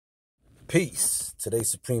Peace. Today's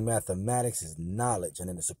supreme mathematics is knowledge, and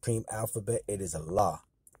in the supreme alphabet, it is Allah.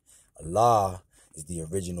 Allah is the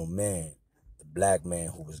original man, the black man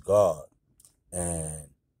who was God. And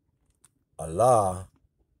Allah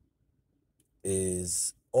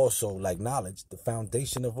is also, like knowledge, the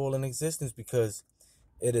foundation of all in existence, because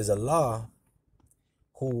it is Allah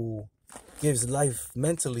who gives life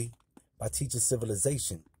mentally by teaching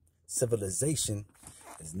civilization. Civilization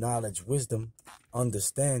is knowledge, wisdom,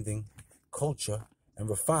 understanding, culture, and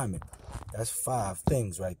refinement. That's 5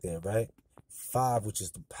 things right there, right? 5, which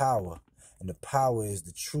is the power. And the power is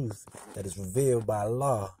the truth that is revealed by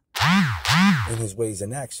Allah in his ways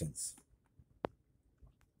and actions.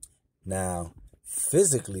 Now,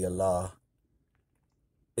 physically, Allah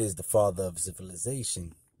is the father of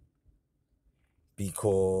civilization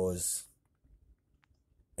because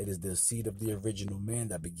it is the seed of the original man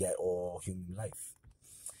that begat all human life.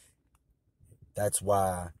 That's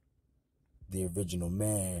why the original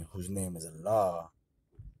man, whose name is Allah,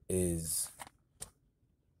 is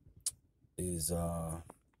the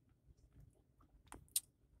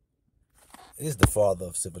father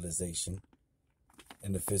of civilization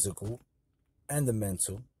in the physical and the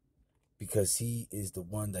mental, because he is the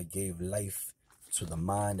one that gave life to the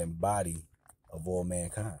mind and body of all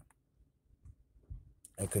mankind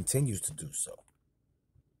and continues to do so.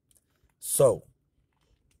 So,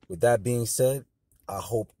 with that being said, I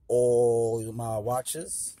hope all my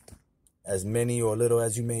watchers, as many or little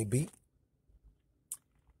as you may be,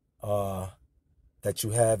 that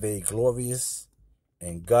you have a glorious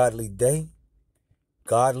and godly day.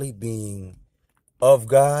 Godly being of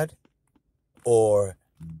God or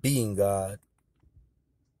being God.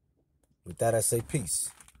 With that, I say peace.